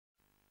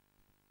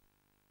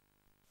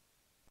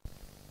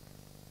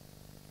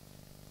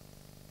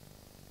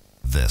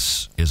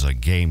This is a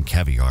Game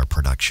Caviar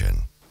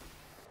production.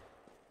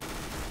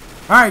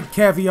 Alright,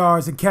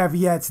 Caviars and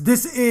Caveats,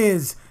 this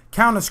is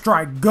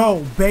Counterstrike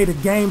Go beta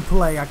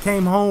gameplay. I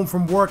came home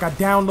from work, I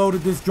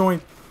downloaded this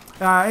joint.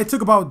 It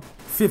took about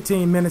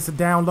 15 minutes to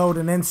download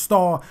and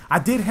install. I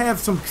did have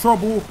some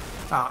trouble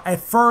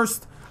at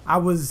first. I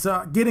was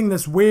getting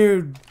this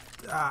weird,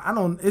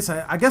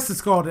 I guess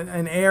it's called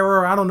an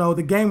error. I don't know.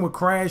 The game would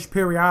crash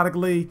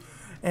periodically,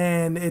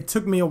 and it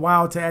took me a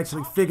while to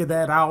actually figure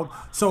that out.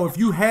 So if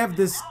you have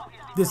this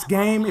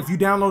game, if you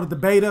downloaded the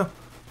beta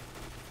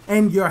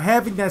and you're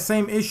having that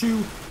same issue,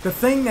 the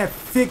thing that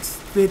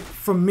fixed it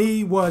for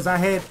me was I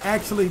had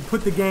actually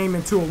put the game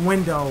into a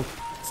window.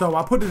 So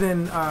I put it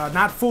in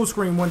not full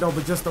screen window,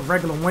 but just a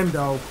regular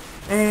window.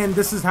 And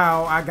this is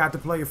how I got to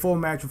play a full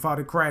match without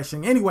it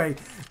crashing. Anyway,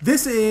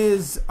 this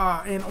is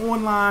an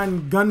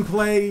online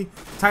gunplay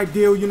type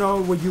deal, you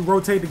know, where you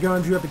rotate the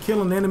guns. You have to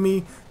kill an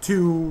enemy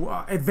to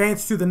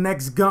advance to the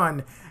next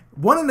gun.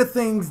 One of the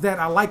things that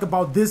I like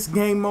about this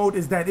game mode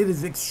is that it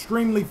is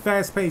extremely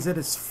fast-paced. It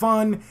is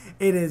fun.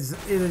 It is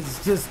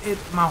just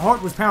my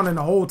heart was pounding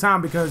the whole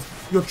time because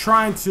you're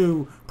trying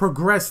to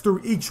progress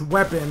through each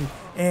weapon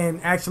and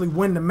actually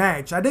win the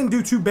match. I didn't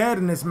do too bad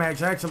in this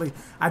match. Actually,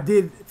 I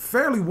did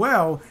fairly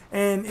well,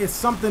 and it's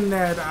something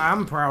that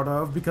I'm proud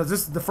of because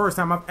this is the first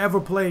time I've ever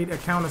played a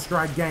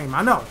Counter-Strike game.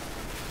 I know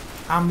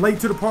I'm late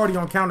to the party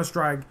on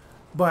Counter-Strike,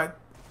 but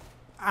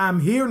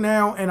I'm here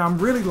now, and I'm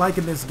really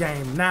liking this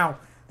game. Now,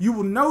 you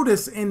will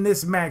notice in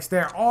this match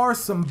there are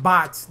some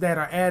bots that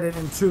are added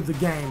into the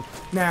game.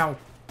 Now,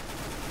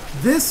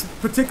 this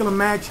particular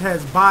match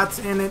has bots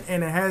in it,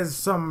 and it has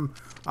some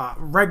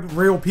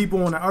real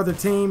people on the other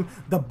team.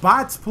 The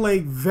bots play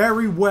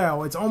very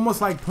well. It's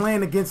almost like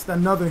playing against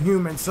another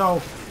human.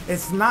 So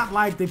it's not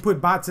like they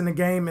put bots in the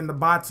game and the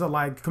bots are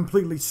like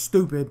completely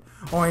stupid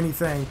or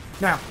anything.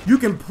 Now, you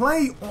can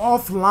play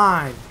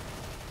offline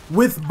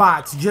with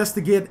bots just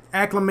to get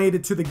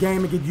acclimated to the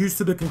game and get used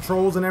to the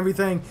controls and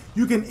everything.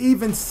 You can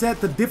even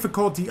set the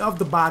difficulty of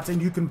the bots,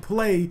 and you can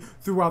play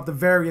throughout the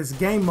various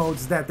game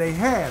modes that they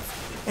have.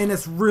 And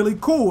it's really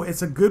cool.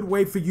 It's a good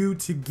way for you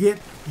to get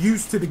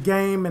used to the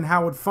game and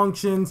how it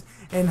functions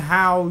and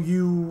how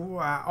you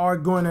are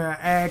going to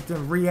act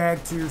and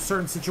react to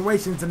certain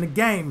situations in the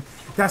game.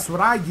 That's what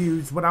I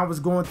used when I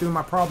was going through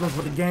my problems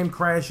with the game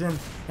crashing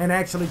and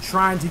actually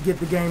trying to get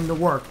the game to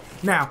work.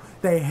 Now,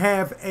 they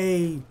have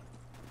an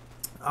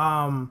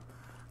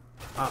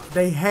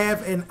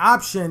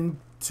option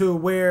to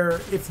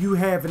where if you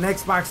have an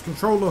Xbox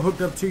controller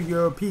hooked up to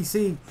your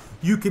PC,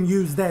 you can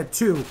use that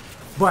too.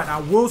 But I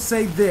will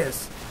say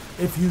this,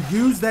 if you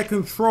use that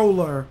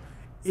controller,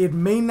 it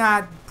may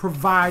not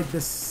provide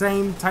the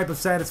same type of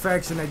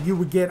satisfaction that you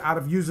would get out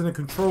of using a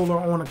controller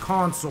on a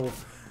console.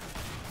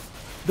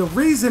 The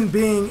reason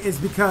being is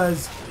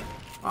because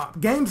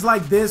games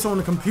like this on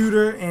the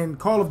computer, and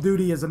Call of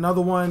Duty is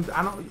another one.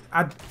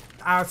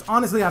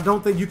 Honestly, I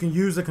don't think you can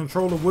use a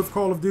controller with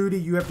Call of Duty.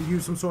 You have to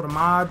use some sort of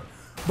mod.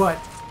 But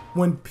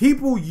when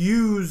people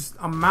use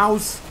a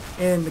mouse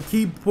and the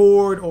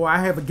keyboard, or I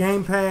have a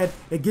gamepad,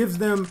 it gives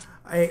them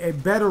a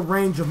better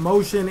range of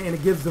motion, and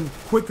it gives them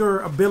quicker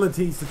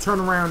abilities to turn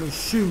around and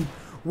shoot.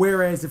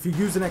 Whereas if you're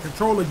using that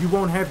controller, you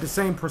won't have the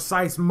same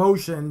precise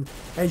motion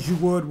as you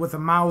would with a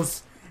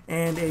mouse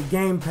and a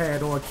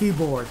gamepad or a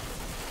keyboard.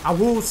 I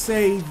will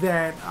say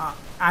that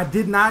I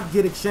did not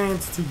get a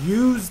chance to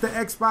use the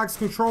Xbox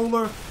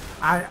controller.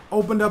 I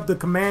opened up the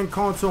command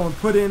console and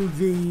put in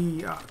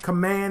the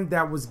command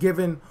that was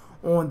given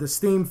on the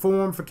Steam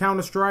forum for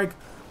Counter-Strike,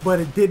 but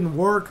it didn't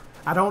work.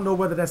 I don't know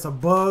whether that's a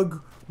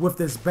bug with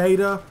this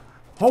beta.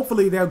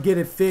 Hopefully they'll get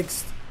it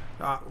fixed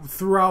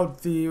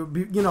throughout the,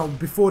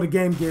 before the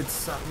game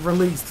gets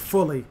released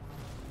fully.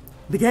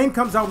 The game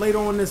comes out later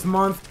on this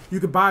month.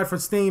 You can buy it for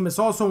Steam. It's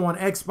also on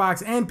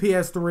Xbox and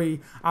PS3.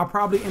 I'll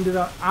probably end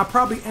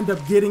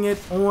up getting it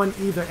on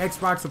either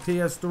Xbox or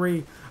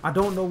PS3. I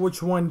don't know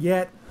which one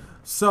yet.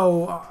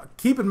 So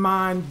keep in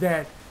mind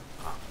that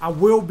I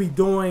will be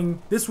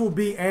doing, this will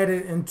be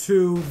added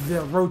into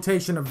the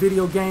rotation of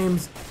video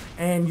games,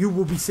 and you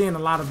will be seeing a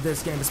lot of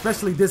this game,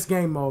 especially this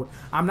game mode.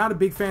 I'm not a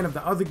big fan of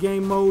the other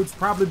game modes,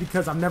 probably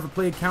because I've never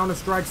played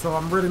Counter-Strike, so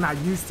I'm really not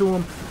used to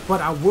them, but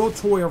I will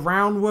toy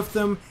around with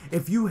them.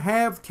 If you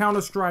have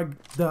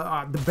Counter-Strike,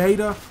 the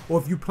beta,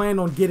 or if you plan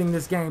on getting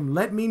this game,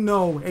 let me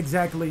know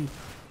exactly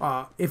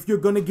if you're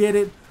going to get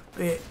it.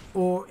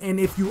 And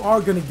if you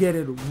are going to get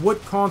it, what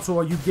console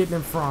are you getting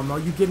it from? Are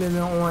you getting it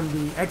on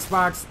the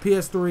Xbox,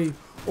 PS3,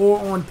 or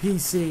on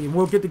PC? And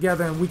we'll get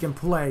together and we can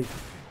play.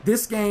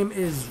 This game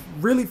is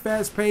really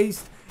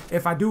fast-paced.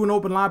 If I do an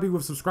open lobby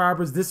with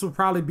subscribers, this will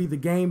probably be the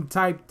game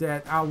type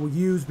that I will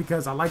use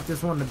because I like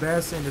this one the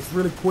best, and it's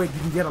really quick.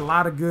 You can get a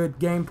lot of good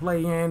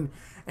gameplay in,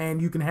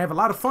 and you can have a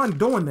lot of fun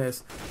doing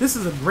this. This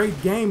is a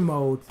great game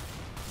mode.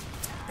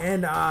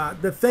 And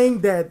the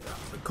thing that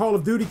Call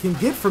of Duty can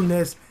get from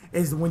this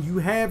is when you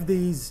have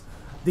these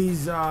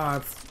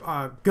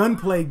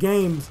gunplay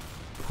games,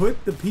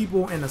 put the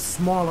people in a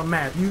smaller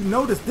map. You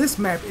notice this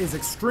map is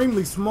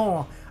extremely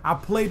small. I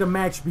played a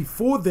match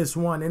before this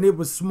one and it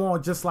was small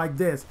just like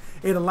this.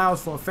 It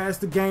allows for a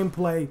faster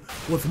gameplay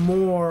with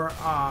more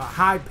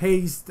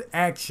high-paced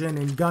action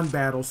and gun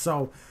battles.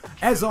 So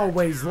as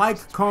always,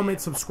 like, comment,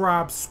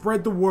 subscribe,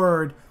 spread the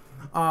word.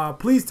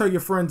 Please tell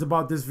your friends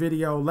about this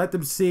video. Let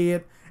them see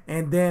it,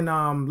 and then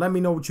let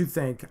me know what you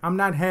think. I'm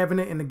not having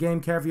it in the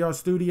Game Caviar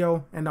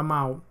studio, and I'm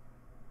out.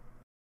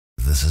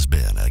 This has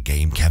been a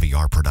Game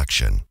Caviar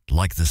production.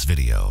 Like this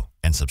video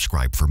and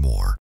subscribe for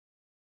more.